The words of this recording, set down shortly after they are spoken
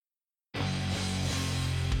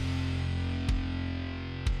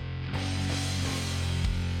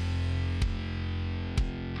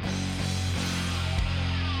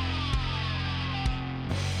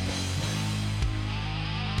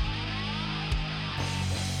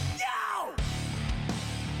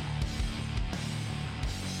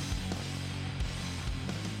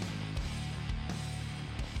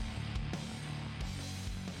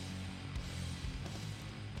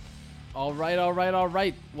All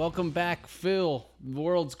right. Welcome back, Phil, the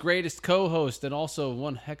world's greatest co-host and also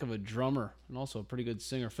one heck of a drummer and also a pretty good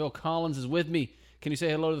singer. Phil Collins is with me. Can you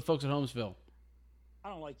say hello to the folks at home, Phil? I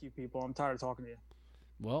don't like you people. I'm tired of talking to you.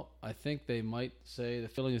 Well, I think they might say the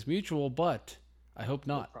feeling is mutual, but I hope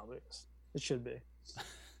not. It probably is. It should be.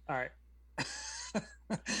 All right.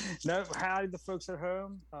 No, howdy, the folks at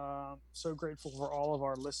home. So grateful for all of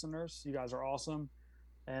our listeners. You guys are awesome.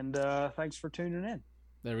 And thanks for tuning in.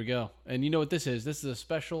 There we go. And you know what this is? This is a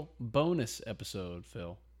special bonus episode,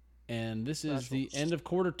 Phil. And this is the end of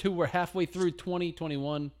quarter two. We're halfway through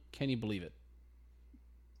 2021. Can you believe it?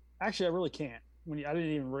 Actually, I really can't. I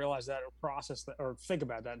didn't even realize that or process that or think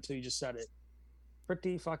about that until you just said it.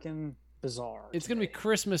 Pretty fucking bizarre. It's going to be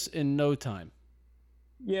Christmas in no time.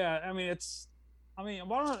 Yeah, I'm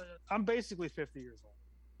basically 50 years old.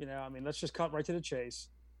 Let's just cut right to the chase.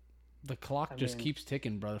 The clock just keeps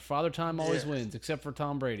ticking, brother. Father Time always wins, except for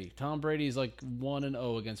Tom Brady. Tom Brady is like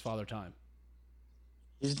 1-0 against Father Time.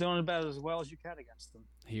 He's doing about as well as you can against him.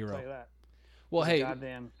 Hero. I'll tell you that. Well, hey,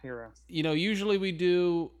 goddamn hero. Usually we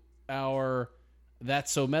do our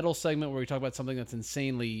That's So Metal segment where we talk about something that's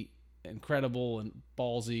insanely incredible and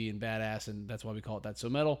ballsy and badass, and that's why we call it That's So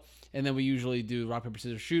Metal. And then we usually do rock, paper,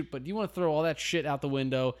 scissors, shoot. But do you want to throw all that shit out the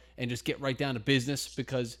window and just get right down to business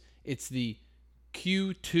because it's the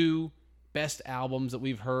Q2 best albums that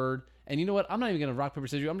we've heard? And you know what? I'm not even going to rock, paper,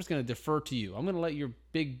 scissors. I'm just going to defer to you. I'm going to let your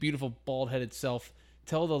big, beautiful, bald-headed self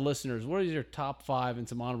tell the listeners what is your top 5 and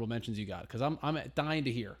some honorable mentions you got, because I'm dying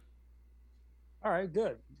to hear. All right,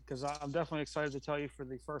 good, because I'm definitely excited to tell you for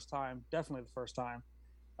the first time,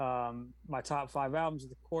 my top 5 albums of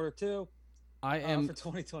the quarter two. I am for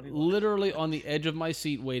 2021. Literally on the edge of my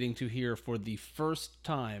seat waiting to hear for the first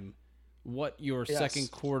time what your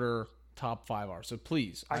second quarter top 5 are. So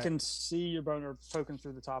please. I can see your boner poking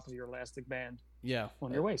through the top of your elastic band. Yeah.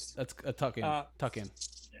 On your waist. That's a tuck in.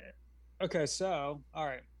 Okay, so, all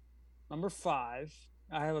right. Number 5,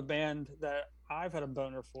 I have a band that I've had a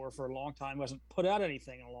boner for a long time. Hasn't put out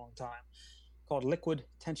anything in a long time, called Liquid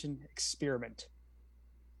Tension Experiment.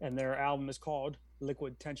 And their album is called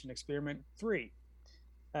Liquid Tension Experiment 3.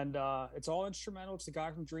 And it's all instrumental. It's the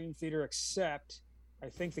guy from Dream Theater, except I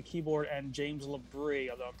think the keyboard and James LaBrie,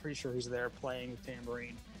 although I'm pretty sure he's there playing the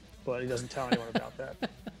tambourine, but he doesn't tell anyone about that.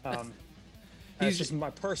 He's just my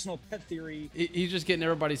personal pet theory. He's just getting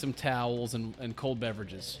everybody some towels and cold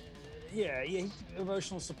beverages. Yeah,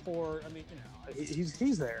 emotional support.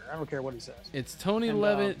 He's there. I don't care what he says. It's Tony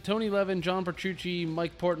Levin, John Petrucci,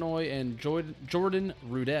 Mike Portnoy, and Jordan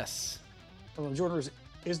Rudess. Well, Jordan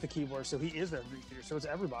is the keyboard, so he is there. So it's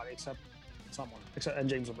everybody except and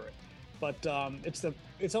James LaBrie. But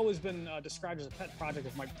it's always been described as a pet project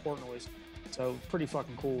of Mike Portnoy's, so pretty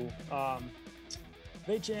fucking cool.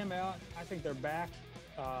 They jam out. I think they're back.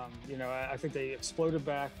 I think they exploded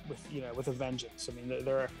back with a vengeance.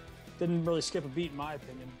 They didn't really skip a beat in my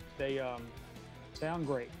opinion. They sound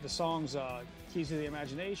great. The songs Keys to the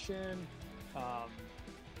Imagination,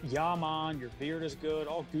 Yaman, Your Beard is Good,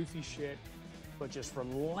 all goofy shit, but just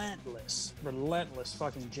relentless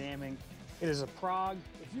fucking jamming. It is a prog.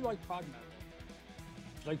 If you like prog metal,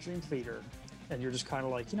 like Dream Theater, and you're just kind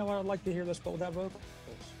of like, you know what, I'd like to hear this, but without vocals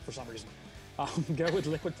for some reason, go with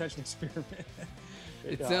Liquid Tension Experiment.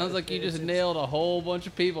 It sounds like you just nailed a whole bunch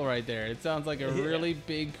of people right there. It sounds like a really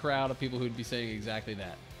big crowd of people who'd be saying exactly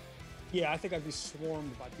that. Yeah, I think I'd be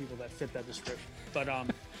swarmed by people that fit that description. But I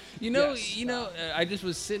just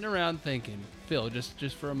was sitting around thinking, Phil,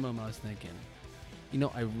 just for a moment, I was thinking,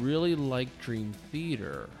 I really like Dream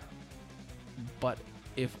Theater, but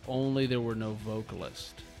if only there were no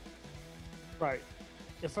vocalist. Right.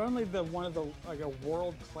 If only a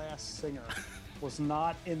world-class singer was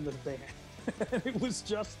not in the band. It was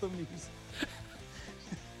just the music.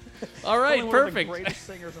 All right, perfect. One of the greatest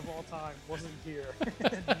singers of all time wasn't here.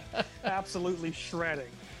 Absolutely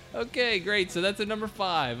shredding. Okay, great. So that's a number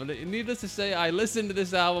 5. Needless to say, I listened to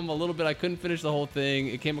this album a little bit. I couldn't finish the whole thing.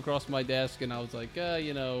 It came across my desk, and I was like,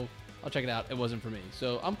 I'll check it out. It wasn't for me.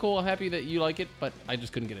 So I'm cool. I'm happy that you like it, but I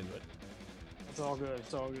just couldn't get into it. It's all good.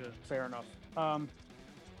 Fair enough.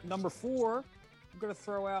 Number 4, I'm going to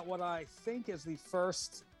throw out what I think is the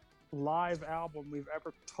first live album we've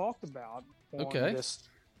ever talked about on this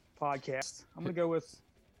podcast. I'm going to go with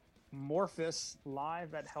Amorphis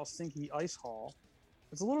live at Helsinki Ice Hall.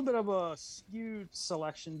 It's a little bit of a skewed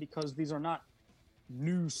selection because these are not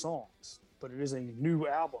new songs, but it is a new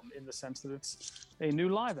album in the sense that it's a new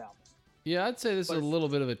live album. Yeah, I'd say this is a little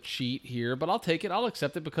bit of a cheat here, but I'll take it. I'll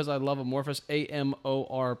accept it because I love Amorphis,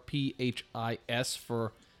 Amorphis,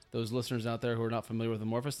 for those listeners out there who are not familiar with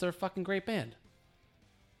Amorphis. They're a fucking great band.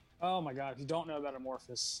 Oh my god! If you don't know about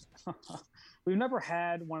Amorphis, we've never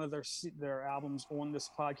had one of their albums on this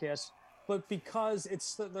podcast, but because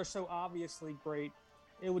they're so obviously great,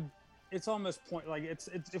 it's almost like it's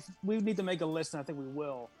if we need to make a list, and I think we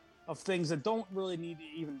will, of things that don't really need to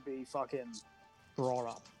even be fucking brought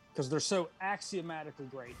up because they're so axiomatically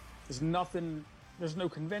great. There's no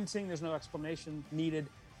convincing, there's no explanation needed.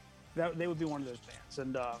 That they would be one of those bands,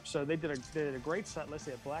 and so they did a great set list.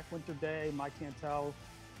 They had Black Winter Day, My Can't Tell.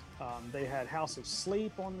 They had House of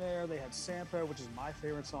Sleep on there. They had Sampo, which is my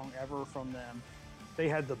favorite song ever from them. They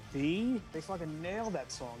had The Bee. They fucking nailed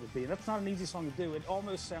that song, The Bee. And that's not an easy song to do. It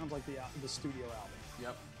almost sounds like the studio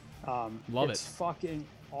album. Yep. Love it. It's fucking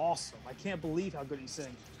awesome. I can't believe how good he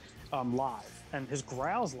sings live. And his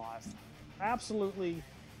growls live, absolutely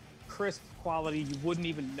crisp quality. You wouldn't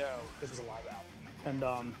even know it was a live album.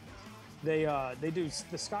 And they do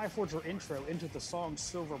the Skyforger intro into the song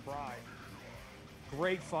Silver Bride.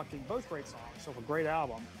 Both great songs, so a great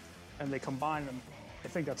album, and they combine them. I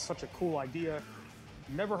think that's such a cool idea.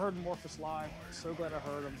 Never heard Amorphis live. So glad I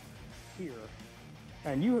heard them here.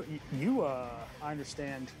 And you, I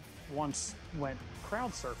understand, once went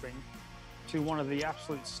crowd surfing to one of the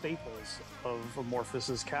absolute staples of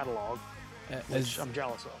Amorphis's catalog, which I'm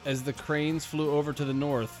jealous of. As the cranes flew over to the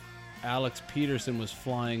north, Alex Peterson was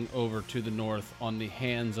flying over to the north on the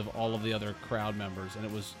hands of all of the other crowd members, and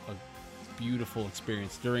it was a beautiful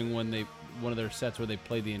experience during one of their sets where they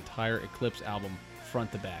played the entire Eclipse album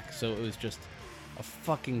front to back. So it was just a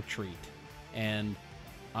fucking treat, and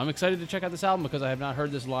I'm excited to check out this album because I have not heard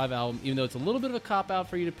this live album. Even though it's a little bit of a cop out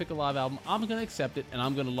for you to pick a live album, I'm gonna accept it, and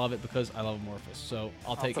I'm gonna love it because I love Amorphis. So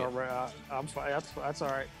I'll take it. I'm fine. That's all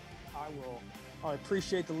right. I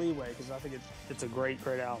appreciate the leeway because I think it's a great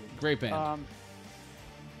album. Great band.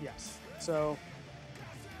 Yes. So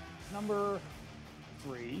number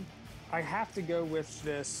 3. I have to go with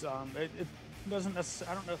this. It doesn't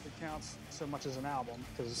necessarily. I don't know if it counts so much as an album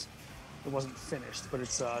because it wasn't finished. But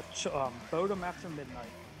it's Bodom After Midnight.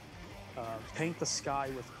 Paint the Sky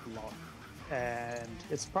with Blood, and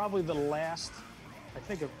it's probably the last. I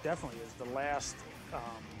think it definitely is the last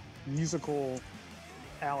musical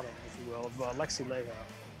outing, if you will, of Lexi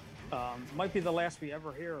Laiho. Might be the last we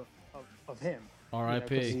ever hear of him. R.I.P.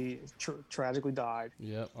 Because he tragically died.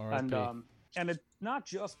 Yep. R.I.P. And it not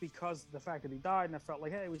just because the fact that he died, and I felt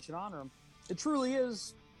like, hey, we should honor him. It truly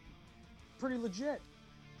is pretty legit.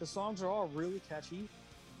 The songs are all really catchy.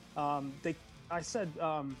 I said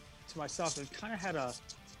to myself, it kind of had a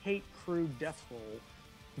Hate Crew Death Roll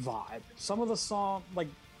vibe. Some of the song,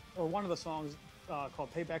 one of the songs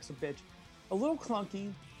called "Payback's a Bitch," a little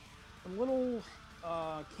clunky, a little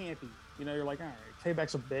campy. You're like, all right,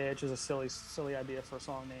 "Payback's a Bitch" is a silly idea for a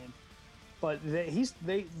song name. But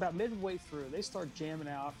they about midway through, they start jamming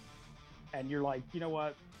out, and you're like, you know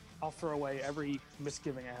what? I'll throw away every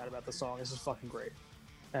misgiving I had about the song. This is fucking great,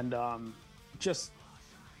 and just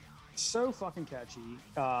so fucking catchy.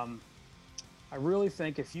 I really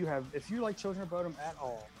think if you like Children of Bodom at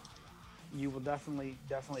all, you will definitely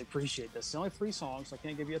appreciate this. It's only 3 songs, so I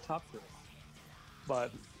can't give you a top 3,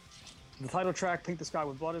 but the title track, "Paint the Sky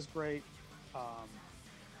with Blood," is great.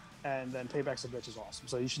 And then "Payback's a Bitch" is awesome.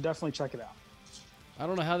 So you should definitely check it out. I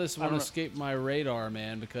don't know how this one escaped my radar,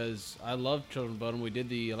 man, because I love Children of Bodom. We did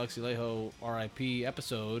the Alexi Laiho R.I.P.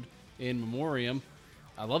 episode in memoriam.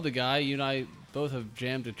 I love the guy. You and I both have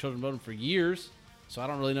jammed to Children of Bodom for years, so I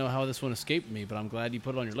don't really know how this one escaped me, but I'm glad you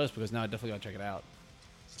put it on your list because now I definitely got to check it out.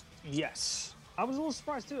 Yes. I was a little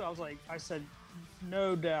surprised, too. I said,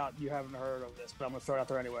 no doubt you haven't heard of this, but I'm going to throw it out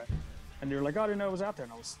there anyway. And you're like, oh, I didn't know it was out there.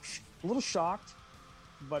 And I was a little shocked,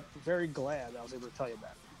 but very glad I was able to tell you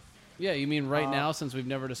that. Yeah, you mean right now, since we've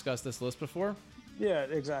never discussed this list before? Yeah,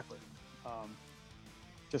 exactly.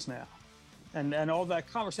 Just now. And all that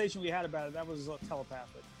conversation we had about it, that was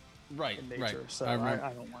telepathic. Right, in nature, right. So I don't want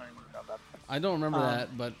anyone to know about that. I don't remember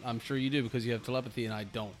that, but I'm sure you do because you have telepathy and I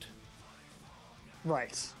don't.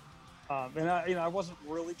 Right. And I wasn't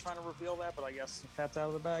really trying to reveal that, but I guess the cat's out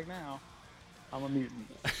of the bag now. I'm a mutant.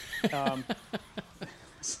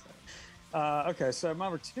 Okay, so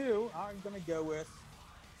number 2, I'm going to go with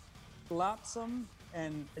Flotsam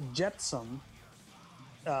Jetsam.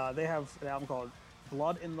 They have an album called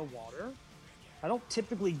Blood in the Water. I don't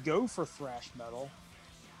typically go for thrash metal,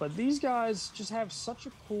 but these guys just have such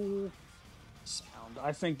a cool sound.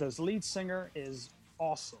 I think this lead singer is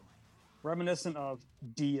awesome. Reminiscent of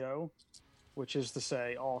Dio, which is to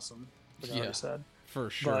say awesome, like I already said. For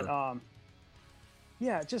sure. But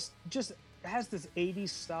yeah, just has this 80s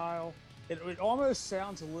style. It almost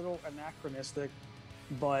sounds a little anachronistic,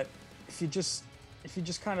 but if you just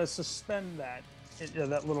kind of suspend that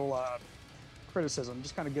little criticism.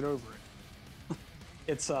 Just kind of get over it.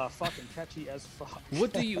 It's fucking catchy as fuck.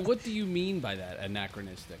 What do you mean by that,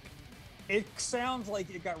 anachronistic? It sounds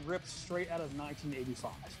like it got ripped straight out of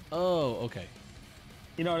 1985. Oh, okay.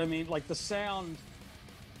 You know what I mean? Like the sound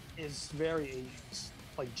is very 80s.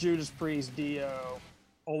 Like Judas Priest, Dio,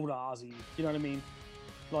 old Ozzy. You know what I mean?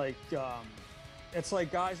 Like it's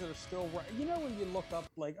like guys that are still, you know, when you look up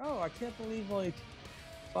like, oh, I can't believe like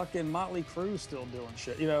fucking Motley Crue's still doing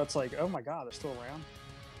shit. You know, it's like, oh my God, they're still around.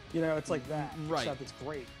 You know, it's like that. Right. Except it's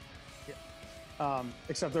great. Yeah.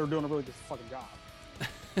 Except they were doing a really good fucking job.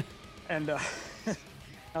 And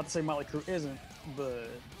not to say Motley Crue isn't, but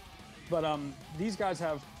these guys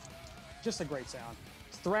have just a great sound.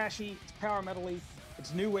 It's thrashy, it's power metal-y,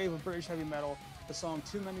 it's new wave of British heavy metal. The song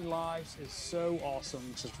Too Many Lives is so awesome.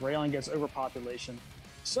 It's just railing against overpopulation.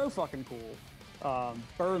 So fucking cool.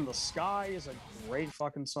 Burn the Sky is a great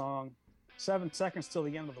fucking song. 7 Seconds Till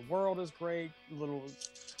the End of the World is great. A little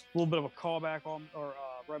bit of a callback on, or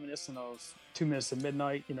reminiscent of 2 Minutes to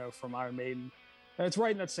Midnight, you know, from Iron Maiden. And it's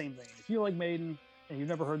right in that same vein. If you like Maiden and you've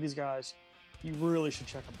never heard these guys, you really should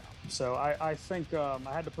check them out. So I think I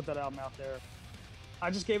had to put that album out there.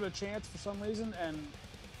 I just gave it a chance for some reason, and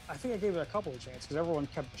I think I gave it a couple of chances because everyone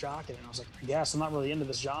kept jocking it. And I was like, I guess I'm not really into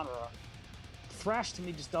this genre. Thrash to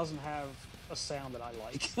me just doesn't have a sound that I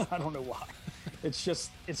like. I don't know why. It's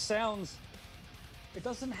just, it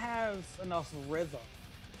doesn't have enough rhythm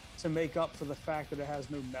to make up for the fact that it has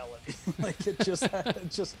no melody. Like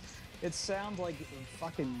it sounds like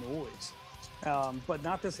fucking noise. But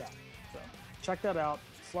not this album. So check that out.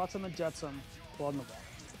 Flotsam Jetsam, Blood in the Water.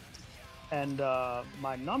 And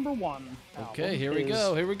my number one album. Okay, here we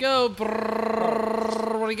go.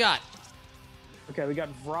 Brrr, what do we got? Okay, we got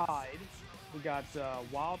Vreid. We got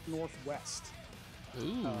Wild Northwest.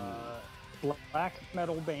 Ooh. Black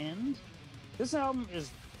metal band. This album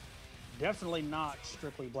is definitely not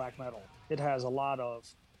strictly black metal. It has a lot of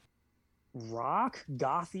rock,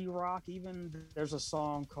 gothy rock even. There's a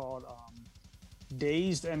song called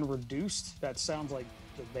Dazed and Reduced that sounds like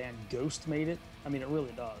the band Ghost made it. I mean, it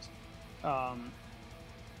really does.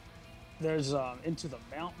 There's Into the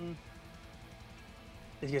Mountain.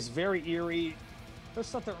 It gets very eerie. There's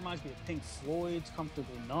stuff that reminds me of Pink Floyd's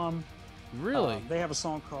Comfortably Numb. Really? They have a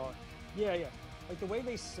song called yeah, like the way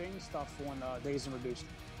they sing stuff on Dazed and Reduced.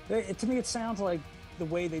 To me, it sounds like the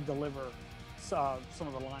way they deliver some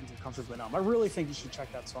of the lines in Comfortably Numb. I really think you should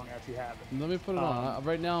check that song out if you haven't. Let me put it on.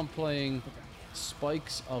 Right now I'm playing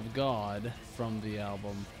Spikes of God from the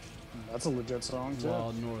album. That's a legit song too.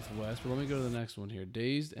 Wild Northwest. But let me go to the next one here.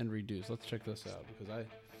 Dazed and Reduced. Let's check this out because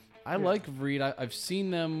I like Vreid. I've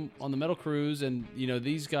seen them on the Metal Cruise, and you know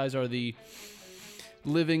these guys are the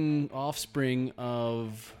living offspring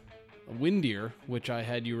of Windeer, which I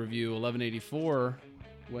had you review 1184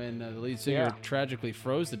 when the lead singer tragically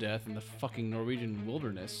froze to death in the fucking Norwegian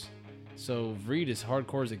wilderness. So Vreid is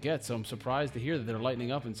hardcore as it gets. So I'm surprised to hear that they're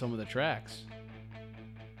lightening up in some of the tracks.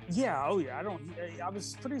 Yeah, oh yeah. I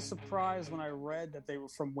was pretty surprised when I read that they were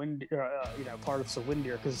from part of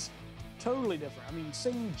Windeer, because totally different. I mean,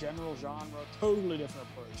 same general genre, totally different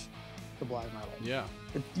approach to black metal. Yeah.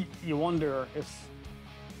 You wonder if,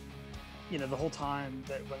 you know, the whole time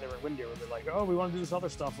that when they were at Windeer, they're like, oh, we want to do this other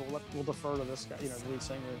stuff. We'll defer to this guy, you know, the lead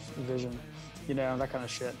singer's vision, you know, that kind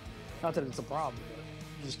of shit. Not that it's a problem, but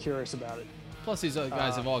I'm just curious about it. Plus, these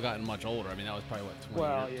guys have all gotten much older. I mean, that was probably,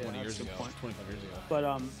 20 years ago, 25 years ago. But,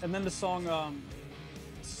 and then the song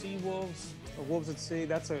Sea Wolves, or Wolves at Sea,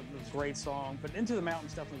 that's a great song. But Into the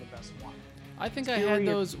Mountain's definitely the best one. I think I had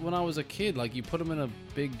those when I was a kid. Like, you put them in a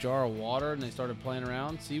big jar of water and they started playing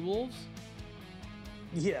around. Sea Wolves?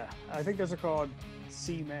 Yeah, I think those are called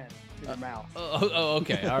Sea Men in your mouth. Oh,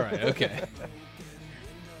 okay. All right, okay.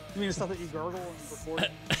 You mean the stuff that you gurgle and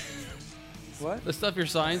record? What? The stuff your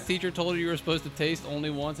science teacher told you were supposed to taste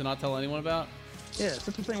only once and not tell anyone about? Yeah, it's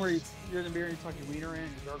the thing where you're in the beer and you tuck your wiener in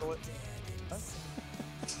and you gurgle it.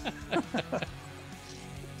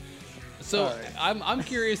 So right. I'm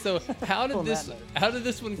curious though, how did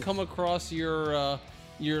this one come across your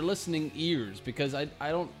listening ears? Because I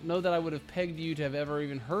don't know that I would have pegged you to have ever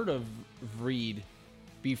even heard of Vreid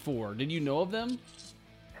before. Did you know of them?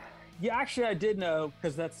 Yeah, actually, I did know,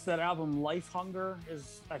 because that album Life Hunger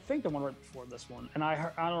is, I think, the one right before this one. And I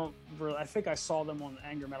think I saw them on the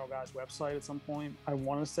Angry Metal Guys website at some point. I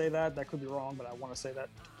want to say that could be wrong, but I want to say that.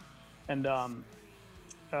 And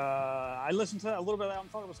I listened to that a little bit of that album,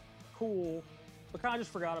 thought it was cool, but kind of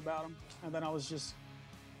just forgot about them. And then I was just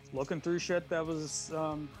looking through shit that was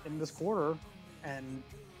in this quarter, and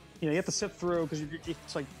you know, you have to sift through, because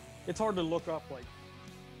it's hard to look up like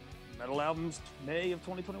metal albums May of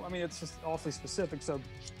 2020. I mean, it's just awfully specific. So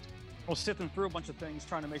was sifting through a bunch of things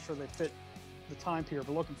trying to make sure they fit the time period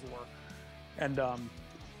we're looking for. And I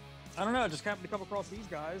don't know, I just happened to come across these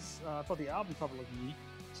guys. I thought the album cover looked neat.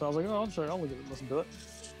 So I was like, oh, I'll listen to it.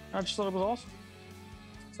 I just thought it was awesome.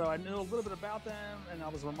 So I knew a little bit about them, and I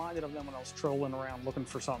was reminded of them when I was trolling around looking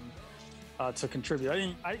for something to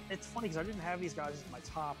contribute. It's funny because I didn't have these guys as my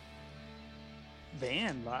top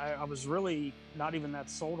band. I was really not even that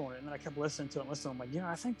sold on it, and then I kept listening to it. I'm like,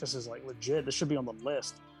 I think this is like legit. This should be on the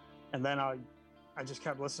list. And then I just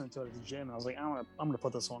kept listening to it at the gym, and I was like, I'm gonna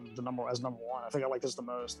put this on as number one. I think I like this the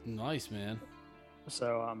most. Nice, man.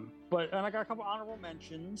 So and I got a couple honorable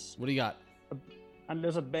mentions. What do you got? And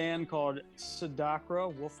there's a band called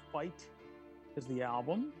Sidakra Wolfbite is the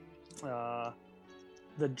album. The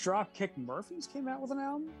Dropkick Murphys came out with an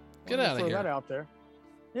album. Get out of here. Throw that out there.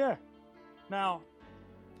 Yeah. Now,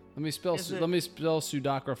 let me spell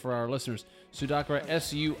Sudakra for our listeners. Sudakra,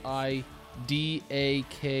 Sudakra.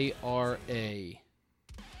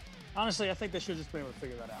 Honestly, I think they should just be able to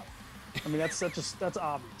figure that out. I mean, that's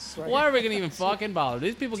obvious, right? Why are we gonna even fucking bother?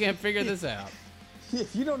 These people can't figure this out.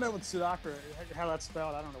 If you don't know what Sudakra, how that's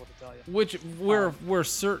spelled, I don't know what to tell you. Which we're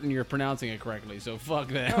certain you're pronouncing it correctly, so fuck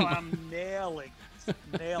them. No, I'm nailing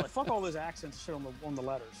it. Fuck all those accents shit on the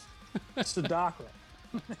letters. Sudakra.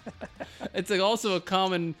 It's like also a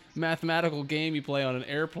common mathematical game you play on an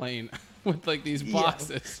airplane with like these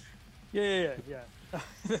boxes. Yeah.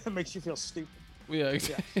 That makes you feel stupid. Yeah,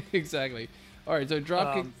 exactly. All right, so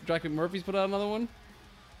Dropkick Murphys put out another one.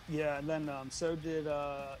 Yeah, and then so did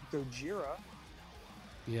Gojira.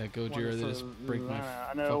 Yeah, Gojira, they just break my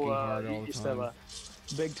fucking heart all the time. Used to have a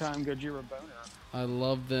big time Gojira boner. I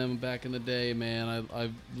loved them back in the day, man.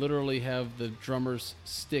 I literally have the drummer's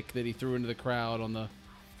stick that he threw into the crowd on the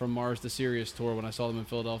From Mars to Sirius tour when I saw them in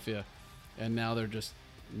Philadelphia, and now they're just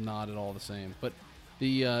not at all the same. But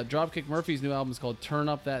the Dropkick Murphys' new album is called Turn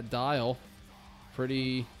Up That Dial.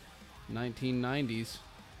 Pretty 1990s.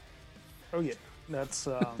 Oh yeah, that's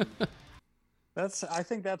I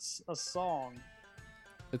think that's a song.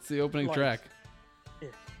 It's the opening track. Yeah.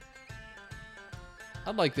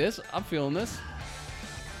 I like this. I'm feeling this.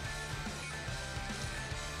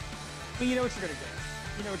 But you know what you're gonna get.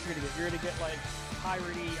 You're gonna get like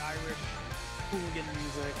piratey Irish hooligan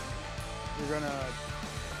music.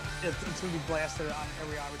 It's gonna be blasted on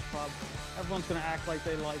every Irish pub. Everyone's gonna act like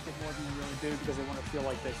they like it more than they really do because they want to feel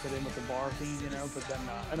like they fit in with the bar scene, But then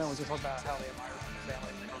everyone's just talk about how they have Irish in the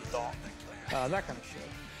family and they go to dog, that kind of shit.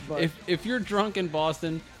 But if you're drunk in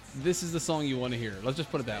Boston, this is the song you want to hear. Let's just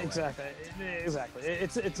put it that way. Exactly.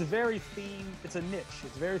 It's a very theme. It's a niche.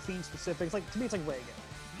 It's very theme specific. It's like, to me, it's like reggae.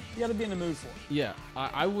 You got to be in the mood for it. Yeah,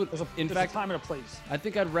 I would. There's a time and a place. I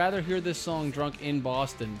think I'd rather hear this song drunk in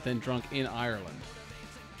Boston than drunk in Ireland.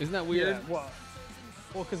 Isn't that weird? Yeah, well,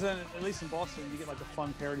 because then at least in Boston you get like a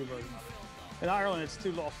fun parody version of it. In Ireland, it's too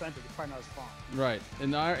authentic. It's probably not as fun. Right.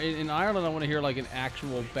 In Ireland, I want to hear like an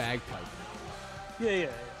actual bagpipe. Yeah.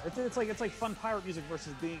 It's like fun pirate music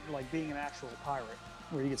versus being an actual pirate,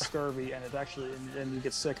 where you get scurvy and it actually and you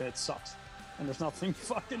get sick and it sucks, and there's nothing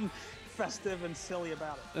fucking festive and silly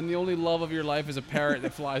about it. And the only love of your life is a parrot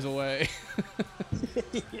that flies away.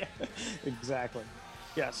 Yeah, exactly.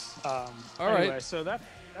 Yes. All anyway, right. So that's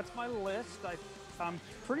my list. I'm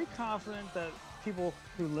pretty confident that people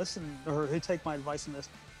who listen or who take my advice on this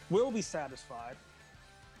will be satisfied.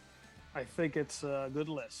 I think it's a good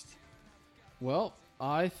list. Well,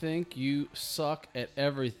 I think you suck at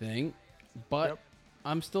everything, but Yep.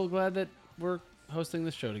 I'm still glad that we're hosting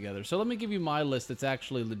this show together. So let me give you my list that's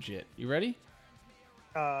actually legit. You ready?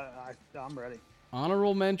 I'm ready.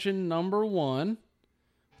 Honorable mention number 1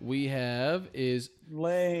 we have is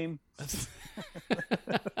Lame.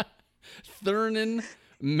 Thurnin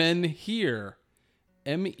Menhir.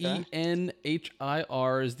 Menhir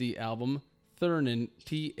is the album. Thurnin,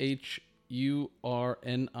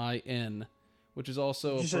 Thurnin, which is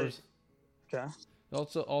also Okay.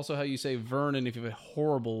 also how you say Vernon if you have a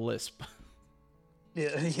horrible lisp.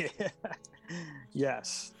 Yeah.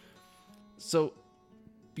 Yes. So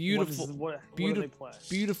beautiful, what do they play?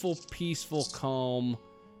 beautiful, peaceful, calm,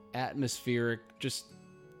 atmospheric, just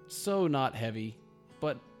so not heavy,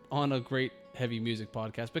 but on a great heavy music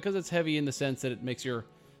podcast because it's heavy in the sense that it makes your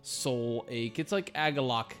soul ache. It's like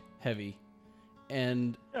Agalloch heavy.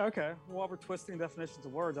 And yeah, okay. While we're twisting definitions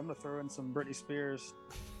of words, I'm gonna throw in some Britney Spears,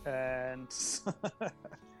 and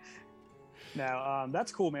now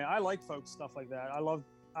that's cool, man. I like folk stuff like that. I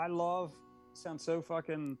love. Sounds so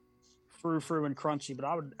fucking frou and crunchy, but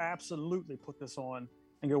I would absolutely put this on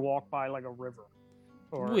and go walk by like a river.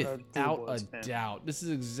 Or without a doubt, this is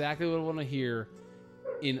exactly what I want to hear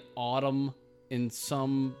in autumn in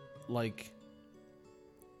some like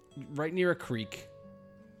right near a creek.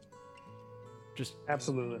 Just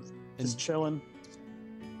Absolutely. Just chilling,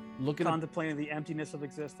 looking contemplating the emptiness of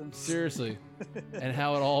existence. Seriously. And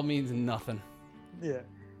how it all means nothing. Yeah.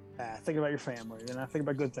 Think about your family, think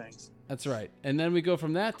about good things. That's right. And then we go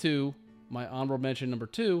from that to my honorable mention number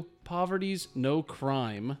 2, Poverty's No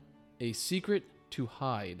Crime, A Secret to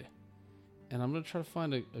Hide. And I'm going to try to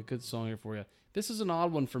find a good song here for you. This is an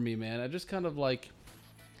odd one for me, man. I just kind of like...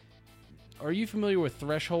 Are you familiar with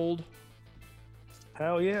Threshold?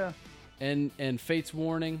 Hell yeah. And Fate's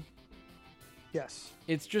Warning? Yes.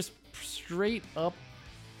 It's just straight up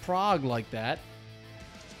prog like that.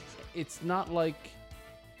 It's not like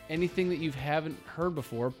anything that you haven't heard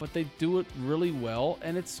before, but they do it really well,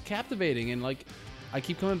 and it's captivating, and like I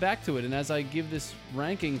keep coming back to it. And as I give this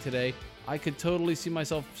ranking today, I could totally see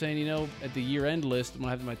myself saying, at the year-end list, when I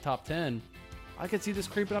have my top 10, I could see this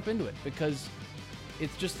creeping up into it, because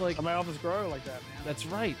it's just like... Some albums grow like that, man. That's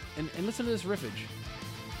right. And listen to this riffage.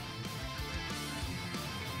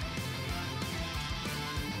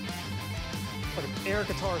 Like an air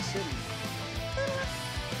guitar city.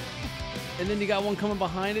 And then you got one coming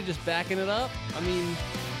behind it, just backing it up. I mean,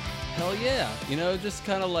 hell yeah. Just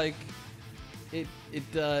kind of like it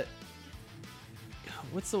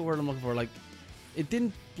what's the word I'm looking for? Like, it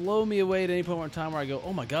didn't blow me away at any point in time where I go,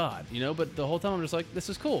 oh my God, but the whole time I'm just like, this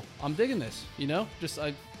is cool. I'm digging this, it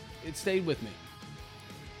stayed with me.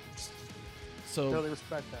 So totally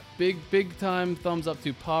respect that. Big time thumbs up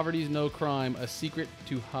to Poverty's No Crime, A Secret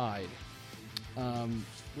to Hide.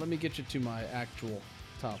 Let me get you to my actual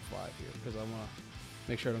top 5 here, because I want to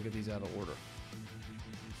make sure I don't get these out of order.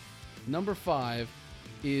 Number 5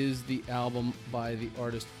 is the album by the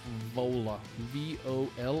artist VOLA,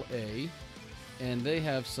 VOLA, and they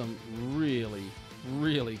have some really,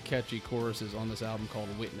 really catchy choruses on this album called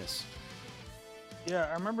Witness. Yeah,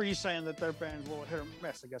 I remember you saying that their band's a little hit or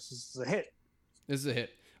miss. I guess this is a hit. This is a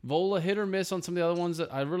hit. VOLA hit or miss on some of the other ones.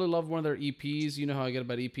 That I really love one of their EPs. You know how I get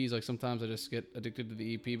about EPs? Like, sometimes I just get addicted to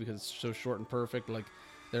the EP because it's so short and perfect. Like,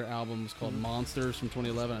 their album is called Monsters from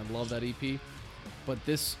 2011. I love that EP. But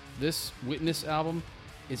this Witness album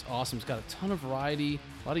is awesome. It's got a ton of variety,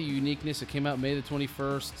 a lot of uniqueness. It came out May the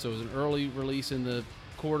 21st, so it was an early release in the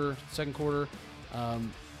second quarter.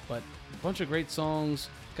 But a bunch of great songs.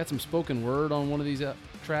 Got some spoken word on one of these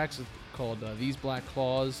tracks called These Black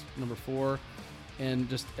Claws, number 4. And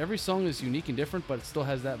just every song is unique and different, but it still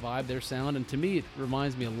has that vibe, their sound. And to me, it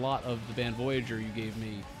reminds me a lot of the band Voyager you gave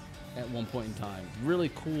me at one point in time. Really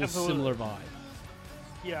cool, Absolutely. Similar vibe.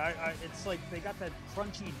 Yeah, it's like they got that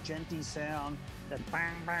crunchy, genty sound, that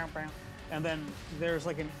bang, bang, bang. And then there's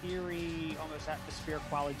like an eerie, almost atmospheric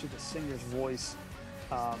quality to the singer's voice.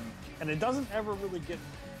 And it doesn't ever really get,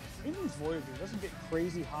 even Voyager, it doesn't get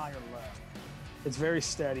crazy high or low. It's very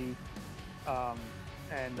steady.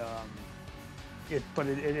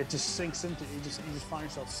 It just sinks into you just find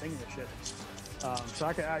yourself singing the shit. So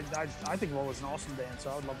I think Vola's an awesome band, so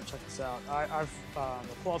I would love to check this out.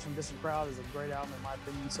 The Claws from Distant Crowd is a great album in my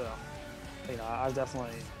opinion, so I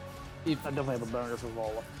definitely have a boner for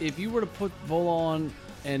Vola. If you were to put Vola on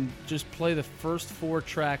and just play the first 4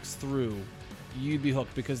 tracks through, you'd be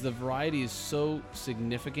hooked, because the variety is so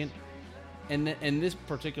significant. And this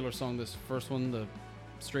particular song, this first one, the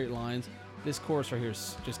Straight Lines, this chorus right here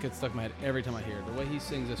just gets stuck in my head every time I hear it. The way he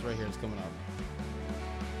sings this right here is coming up.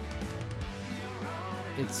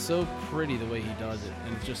 It's so pretty the way he does it,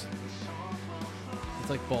 and it's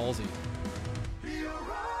like ballsy.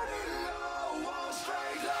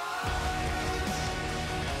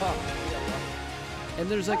 And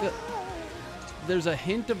there's a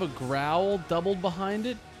hint of a growl doubled behind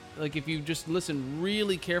it. Like, if you just listen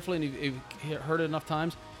really carefully and you've heard it enough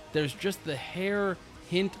times, there's just the hair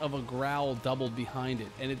hint of a growl doubled behind it,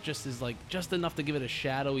 and it just is like just enough to give it a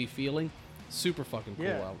shadowy feeling. Super fucking cool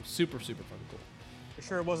album. Super fucking cool. You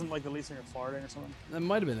sure it wasn't like the lead singer farting or something? It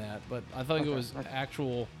might have been that, but I thought it was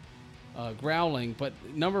actual growling. But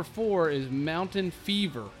number 4 is Mountain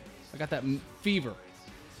Fever. I got that fever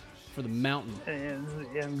for the mountain.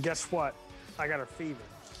 And guess what? I got a fever.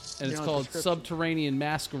 And it's called Subterranean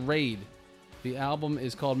Masquerade. The album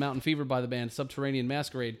is called Mountain Fever by the band Subterranean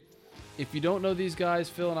Masquerade. If you don't know these guys,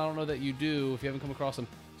 Phil, and I don't know that you do, if you haven't come across them,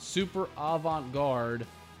 super avant-garde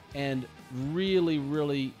and really,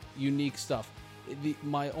 really unique stuff.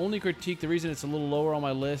 My only critique, the reason it's a little lower on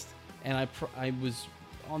my list, and I was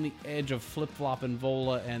on the edge of flip-flopping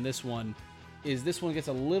Vola and this one, is this one gets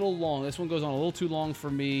a little long. This one goes on a little too long for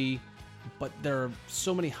me, but there are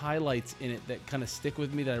so many highlights in it that kind of stick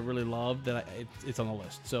with me that I really love that it's on the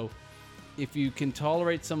list. So if you can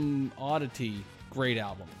tolerate some oddity, great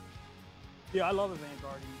album. Yeah, I love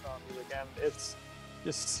avant-garde music, and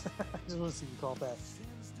Just just want to see if you call it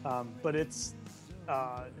that. But it's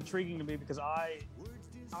intriguing to me because I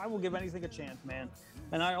will give anything a chance, man.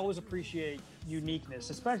 And I always appreciate uniqueness,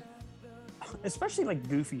 especially like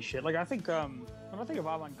goofy shit. Like I think when I think of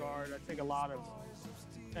avant-garde, I think a lot of,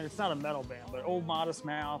 and it's not a metal band, but Old Modest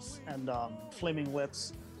Mouse and Flaming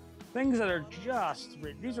Lips, things that are just,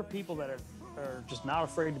 these are people that are just not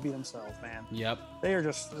afraid to be themselves, man. Yep. They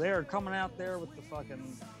are coming out there with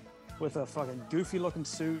a fucking goofy looking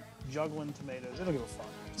suit, juggling tomatoes. They don't give a fuck.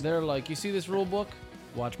 They're like, you see this rule book?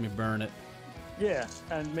 Watch me burn it. Yeah,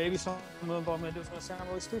 and maybe some of what I'm gonna do is gonna sound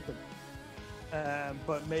really stupid,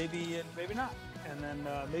 but maybe not. And then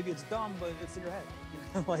maybe it's dumb, but it's in your head.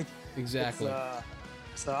 You know? Like Exactly.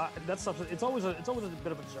 That's stuff. It's always a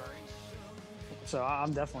bit of a journey. So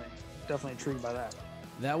I'm definitely intrigued by that.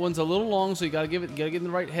 That one's a little long, so you gotta get in the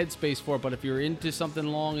right headspace for it. But if you're into something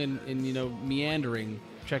long and meandering,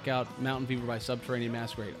 check out Mountain Fever by Subterranean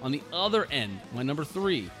Masquerade. On the other end, my number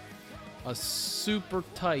 3, a super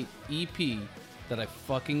tight EP that I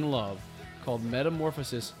fucking love called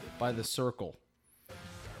Metamorphosis by The Circle.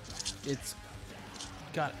 It's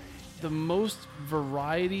got the most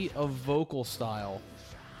variety of vocal style,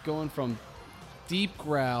 going from deep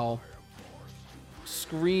growl,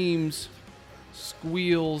 screams,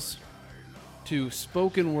 squeals, to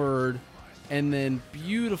spoken word, and then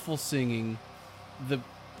beautiful singing. The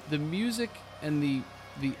music and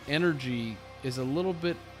the energy is a little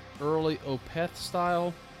bit early Opeth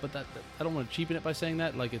style, but that I don't want to cheapen it by saying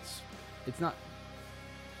that. Like it's not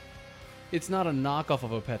a knockoff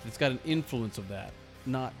of Opeth. It's got an influence of that,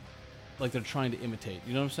 not like they're trying to imitate.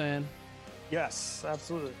 You know what I'm saying? Yes,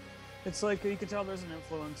 absolutely. It's like you can tell there's an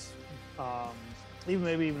influence,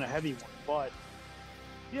 maybe even a heavy one, but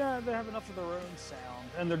yeah, they have enough of their own sound,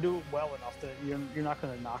 and they're doing well enough that you're not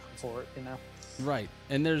going to knock them for it, you know? Right.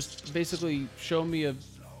 And there's basically show me a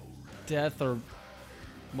death or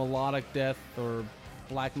melodic death or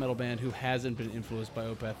black metal band who hasn't been influenced by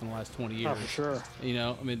Opeth in the last 20 years. Oh, for sure. You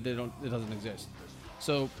know, I mean, it doesn't exist.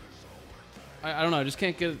 So, I don't know, I just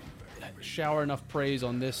can't shower enough praise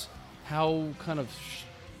on this. How kind of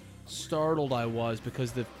startled I was,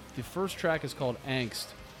 because the first track is called Angst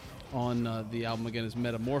on the album, again, is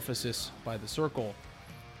Metamorphosis by The Circle.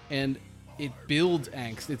 And it builds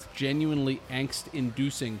angst. It's genuinely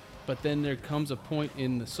angst-inducing. But then there comes a point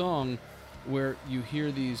in the song where you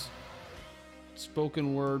hear these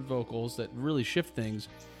spoken word vocals that really shift things,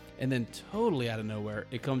 and then totally out of nowhere,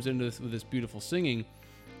 it comes into with this beautiful singing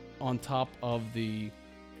on top of the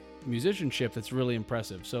musicianship that's really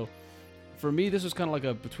impressive. So for me, this was kind of like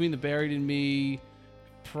a Between the Buried and Me,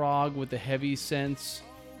 prog with the heavy sense.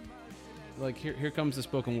 Like here comes the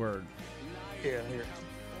spoken word. Yeah, here.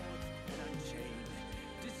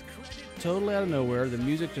 Totally out of nowhere, the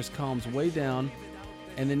music just calms way down,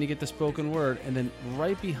 and then you get the spoken word, and then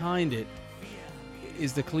right behind it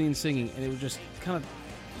is the clean singing, and it would just kind of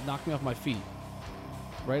knock me off my feet.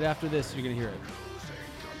 Right after this, you're gonna hear it.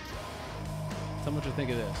 Tell me what you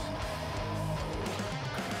think of this.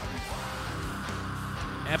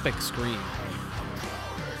 Epic scream.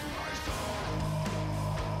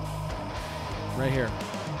 Right here.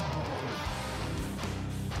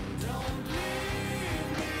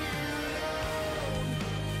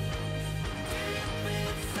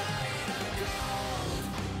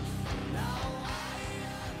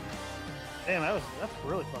 Damn, that's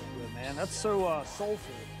really fucking good, man. That's so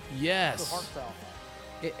soulful. Yes. So heartfelt.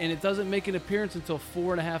 And it doesn't make an appearance until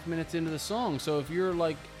 4.5 minutes into the song. So if you're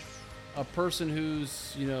like a person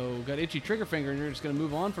who's, got itchy trigger finger and you're just going to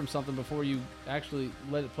move on from something before you actually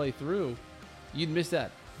let it play through, you'd miss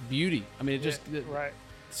that beauty. I mean, right.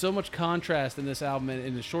 So much contrast in this album. And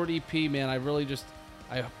in the short EP, man,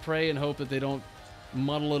 I pray and hope that they don't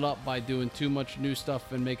muddle it up by doing too much new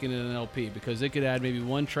stuff and making it an LP, because they could add maybe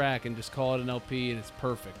one track and just call it an LP and it's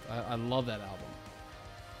perfect. I love that album.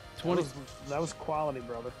 That was quality,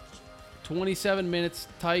 brother. 27 minutes,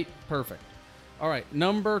 tight, perfect. All right,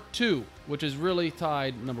 number 2, which is really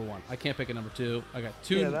tied number 1. I can't pick a number 2. I got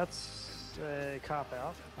 2. Yeah, that's a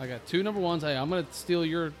cop-out. I got 2 number 1s. Hey, I'm going to steal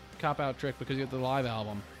your cop-out trick because you got the live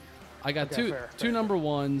album. I got two number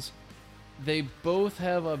 1s. They both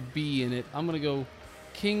have a B in it. I'm going to go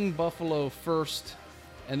King Buffalo first,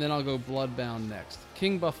 and then I'll go Bloodbound next.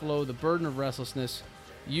 King Buffalo, The Burden of Restlessness.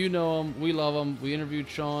 You know them. We love them. We interviewed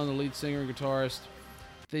Sean, the lead singer and guitarist.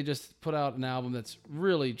 They just put out an album that's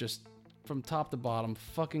really just from top to bottom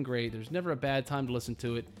fucking great. There's never a bad time to listen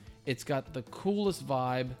to it. It's got the coolest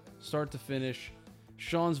vibe, start to finish.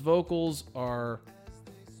 Sean's vocals are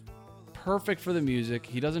perfect for the music.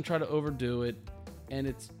 He doesn't try to overdo it.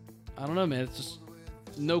 And I don't know, man. It's just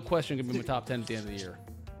no question going to be my top 10 at the end of the year.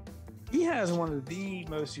 He has one of the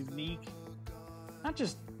most unique, not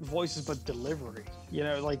just voices, but delivery, you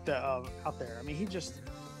know, like the out there. I mean, he just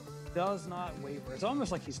does not waver. It's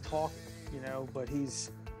almost like he's talking, you know, but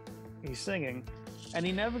he's singing, and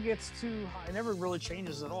he never gets too high. It never really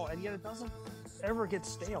changes at all, and yet it doesn't ever get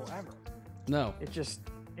stale ever. No. It just,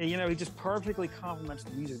 you know, he just perfectly complements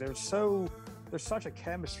the music. There's such a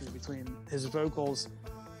chemistry between his vocals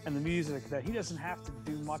and the music that he doesn't have to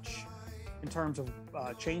do much in terms of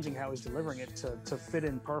changing how he's delivering it to fit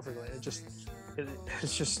in perfectly.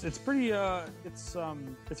 It's pretty it's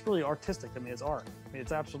really artistic. I mean, it's art. I mean,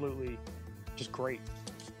 it's absolutely just great.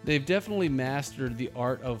 They've definitely mastered the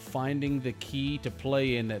art of finding the key to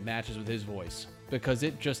play in that matches with his voice, because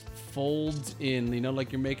it just folds in, you know,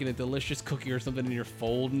 like you're making a delicious cookie or something and you're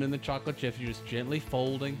folding in the chocolate chips. You're just gently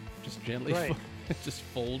folding, right. just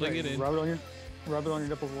folding it in. Rub it on your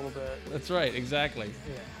nipples a little bit. That's right, exactly.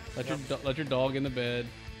 Yeah. Let your dog in the bed.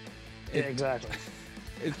 Yeah, exactly.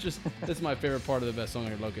 It's just, that's my favorite part of the Best Song on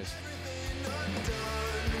Your Locust.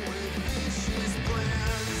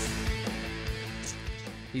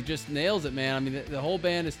 He just nails it, man. I mean, the whole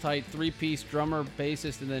band is tight. 3-piece, drummer,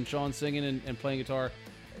 bassist, and then Sean singing and playing guitar.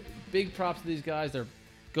 Big props to these guys.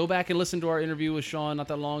 Go back and listen to our interview with Sean not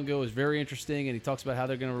that long ago. It was very interesting, and he talks about how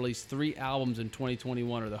they're going to release 3 albums in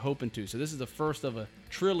 2021, or they're hoping to. So this is the first of a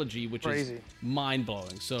trilogy, which Crazy. is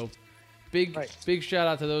mind-blowing. So big shout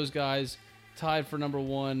out to those guys. Tied for number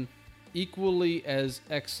 1. Equally as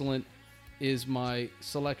excellent is my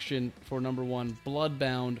selection for number 1,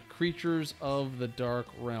 Bloodbound, Creatures of the Dark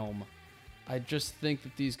Realm. I just think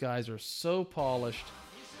that these guys are so polished.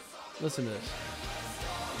 Listen to this.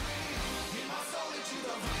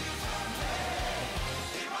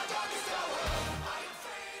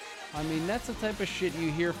 I mean, that's the type of shit you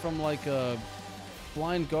hear from like a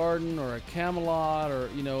Blind Garden or a Camelot, or,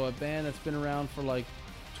 you know, a band that's been around for like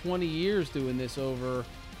 20 years doing this over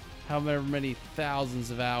however many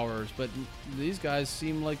thousands of hours. But these guys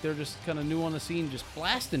seem like they're just kind of new on the scene, just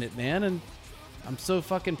blasting it, man. And I'm so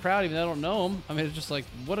fucking proud, even though I don't know them. I mean, it's just like,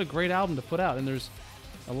 what a great album to put out. And there's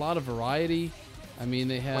a lot of variety. I mean,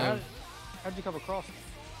 they have... Well, how'd you come across them?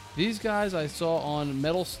 These guys I saw on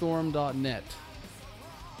metalstorm.net.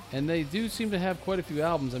 And they do seem to have quite a few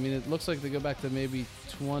albums. I mean, it looks like they go back to maybe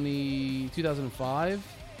 2005.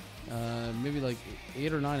 Maybe like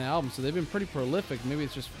 8 or 9 albums. So they've been pretty prolific. Maybe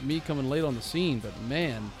it's just me coming late on the scene. But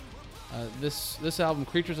man, this album,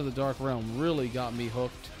 Creatures of the Dark Realm, really got me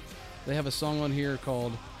hooked. They have a song on here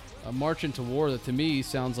called March into War that to me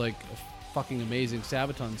sounds like a fucking amazing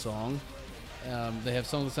Sabaton song. They have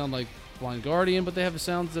songs that sound like Blind Guardian, but they have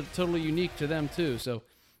sounds that are totally unique to them too. So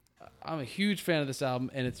I'm a huge fan of this album,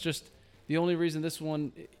 and it's just the only reason this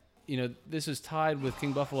one, you know, this is tied with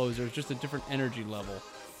King Buffalo is there's just a different energy level.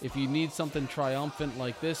 If you need something triumphant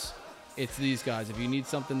like this, it's these guys. If you need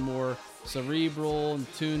something more cerebral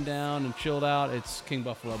and tuned down and chilled out, it's King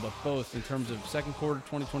Buffalo. But both, in terms of second quarter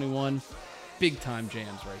 2021, big time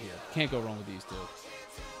jams right here. Can't go wrong with these two.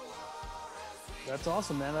 That's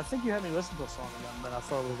awesome, man. I think you had me listen to a song of them that I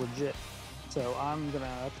thought was legit. So I'm going to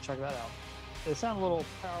have to check that out. They sound a little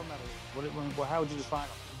power metal. How would you define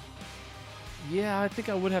them? Yeah, I think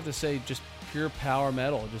I would have to say just pure power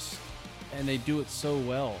metal. And they do it so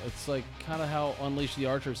well. It's like kind of how Unleash the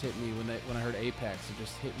Archers hit me when I heard Apex. It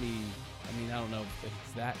just hit me. I mean, I don't know if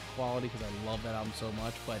it's that quality because I love that album so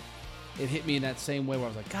much, but it hit me in that same way where I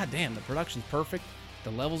was like, God damn, the production's perfect,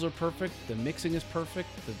 the levels are perfect, the mixing is perfect.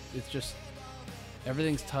 It's just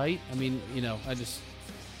everything's tight. I mean, you know, I just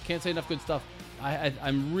can't say enough good stuff.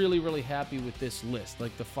 I'm really, really happy with this list.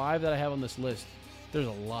 Like the 5 that I have on this list, there's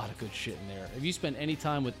a lot of good shit in there. If you spend any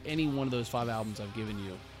time with any one of those 5 albums I've given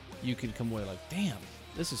you, you can come away like, damn,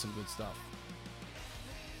 this is some good stuff.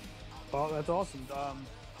 Well, that's awesome.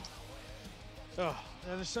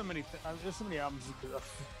 There's so many albums you could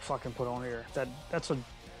fucking put on here. That's what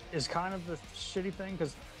is kind of the shitty thing,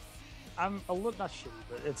 because I'm a little, not shitty,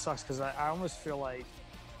 but it sucks because I almost feel like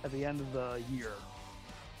at the end of the year,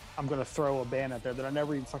 I'm gonna throw a band out there that I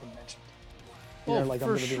never even fucking mentioned. You know, like,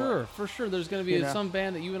 for sure. There's going to be some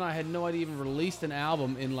band that you and I had no idea even released an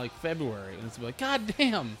album in like February, and it's like, God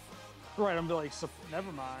damn. Right, I'm like, so,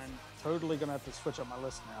 never mind. Totally gonna have to switch up my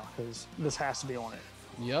list now because this has to be on it.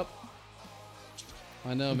 Yep.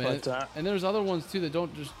 I know, man. But, and there's other ones too that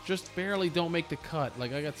don't just barely don't make the cut.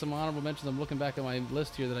 Like I got some honorable mentions. I'm looking back at my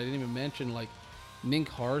list here that I didn't even mention. Like Nink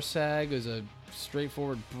Harsag is a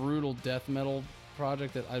straightforward, brutal death metal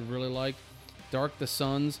project that I really like. Dark the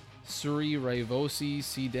Suns, Suri Ravosi,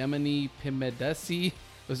 Sidemini Pimedesi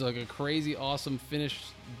was like a crazy, awesome Finnish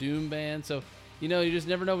doom band. So you just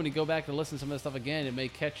never know when you go back to listen to some of the stuff again. It may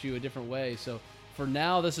catch you a different way. So for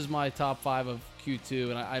now, this is my top 5 of Q2,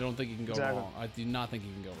 and I don't think you can go wrong. I do not think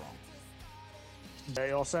you can go wrong.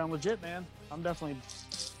 They all sound legit, man.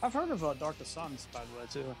 I've heard of Dark to Suns, by the way,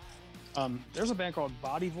 too. There's a band called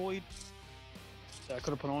Body Void that I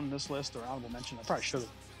could have put on this list or honorable mention. I probably should have.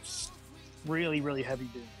 Really, really heavy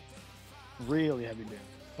doom. Really heavy doom.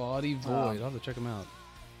 Body Void. I'll have to check them out.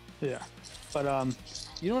 Yeah, but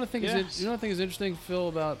you know what I think is interesting, Phil.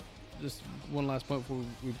 About just one last point before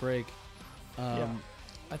we break. I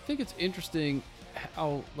think it's interesting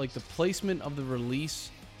how like the placement of the release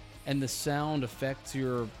and the sound affects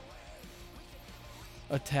your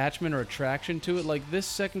attachment or attraction to it. Like this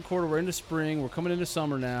second quarter, we're into spring, we're coming into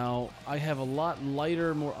summer now. I have a lot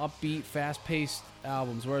lighter, more upbeat, fast-paced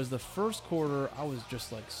albums, whereas the first quarter I was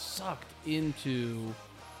just like sucked into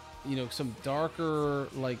some darker,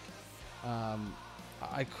 like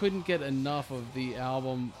I couldn't get enough of the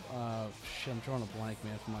album. I'm drawing a blank,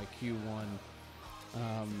 man, for my Q1.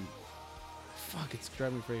 It's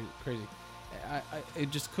driving me crazy. I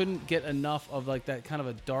just couldn't get enough of like that kind of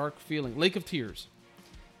a dark feeling. Lake of Tears.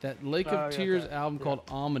 That Lake of Tears album called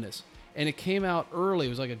Ominous. And it came out early. It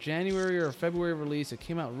was like a January or a February release. It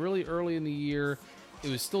came out really early in the year. It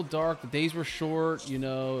was still dark. The days were short, it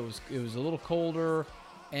was a little colder,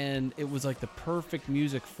 and it was like the perfect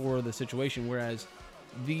music for the situation. Whereas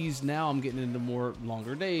these now I'm getting into more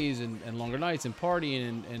longer days and longer nights and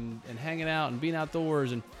partying and hanging out and being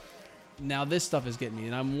outdoors, and now this stuff is getting me.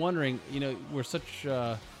 And I'm wondering, we're such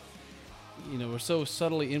we're so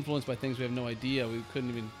subtly influenced by things we have no idea. We couldn't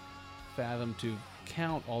even fathom to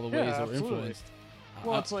count all the ways that we're influenced.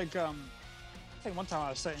 Well, it's like I think one time I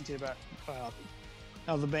was saying to you about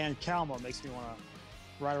the band Calma makes me want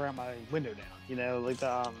to ride around my window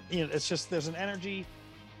down. It's just there's an energy,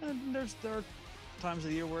 and there are times of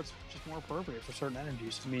the year where it's just more appropriate for certain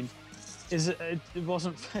energies. I mean, it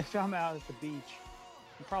wasn't if I'm out at the beach,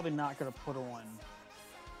 I'm probably not going to put on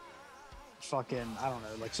fucking, I don't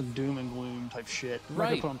know, like some doom and gloom type shit. I'm not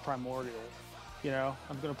gonna put on Primordial.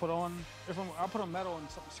 I'm gonna put on, I'll put on metal and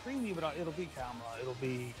something screamy, but it'll be Calma, it'll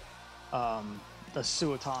be the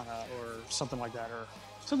Suetana or something like that, or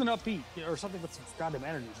something upbeat, or something with some goddamn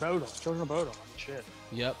energy. Bodom, Children of Bodom, shit.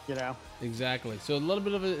 Yep. Exactly. So a little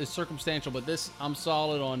bit of it is circumstantial, but this I'm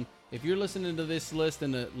solid on. If you're listening to this list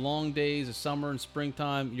in the long days of summer and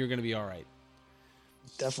springtime, you're gonna be all right.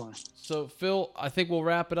 Definitely. So, Phil, I think we'll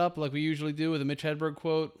wrap it up like we usually do with a Mitch Hedberg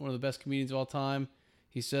quote, one of the best comedians of all time.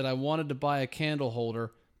 He said, "I wanted to buy a candle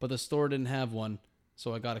holder, but the store didn't have one,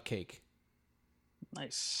 so I got a cake."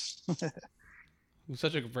 Nice.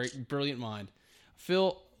 Such a brilliant mind.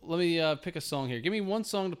 Phil, let me pick a song here. Give me one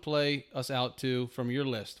song to play us out to from your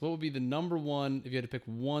list. What would be the number one if you had to pick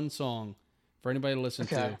one song for anybody to listen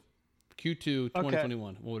to? Q2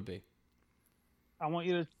 2021. What would it be? I want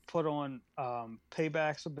you to put on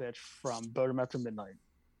Payback's a Bitch from Bodom After Midnight.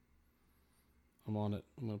 I'm on it.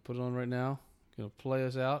 I'm going to put it on right now. I'm going to play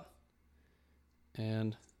us out.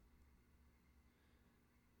 And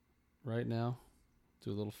right now,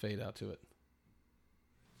 do a little fade out to it.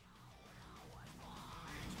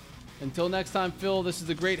 Until next time, Phil, this is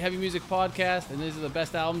the Great Heavy Music Podcast, and these are the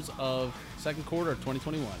best albums of second quarter of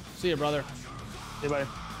 2021. See you, brother. Hey, buddy.